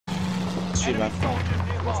That's you, man.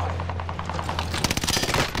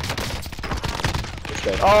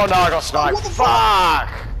 Oh no, I got sniped. Fuck!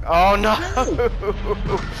 Oh no!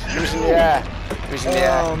 He was in the air. He was in the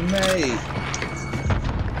air. Oh, mate.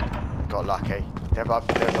 Got lucky. They're above.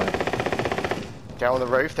 They're above. They're on the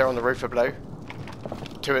roof. They're on the roof of blue.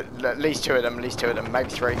 At least two of them. At least two of them. Maybe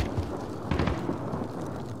three.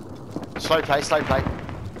 Slow play. Slow play.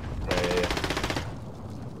 Yeah.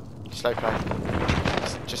 Slow play.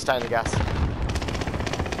 Just stay in the gas.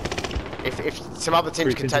 If some other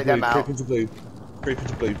teams can take them out. Creep into blue. Creep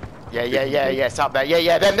into blue. Yeah. It's up there.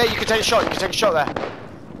 Yeah. Then there you can take a shot. You can take a shot there.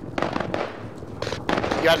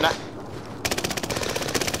 You had that.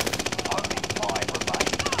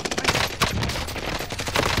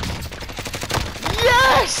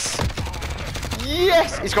 Yes!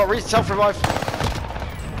 Yes! He's got self-revive.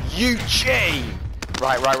 UG!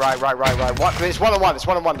 Right. What? It's one on one. It's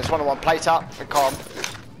one on one. It's one on one. Plate up and calm.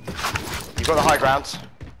 You've got the high ground.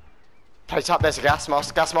 Plate up. There's a gas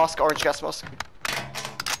mask. Gas mask. Orange gas mask.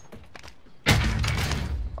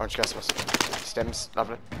 Orange gas mask. Stems.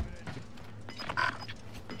 Lovely.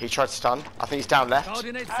 He tried to stun. I think he's down left.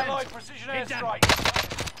 Allied precision airstrike.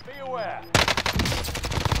 Be aware.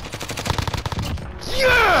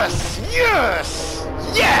 Yes! Yes!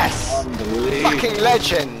 Yes! Unbelievable. Fucking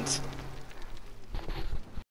legend!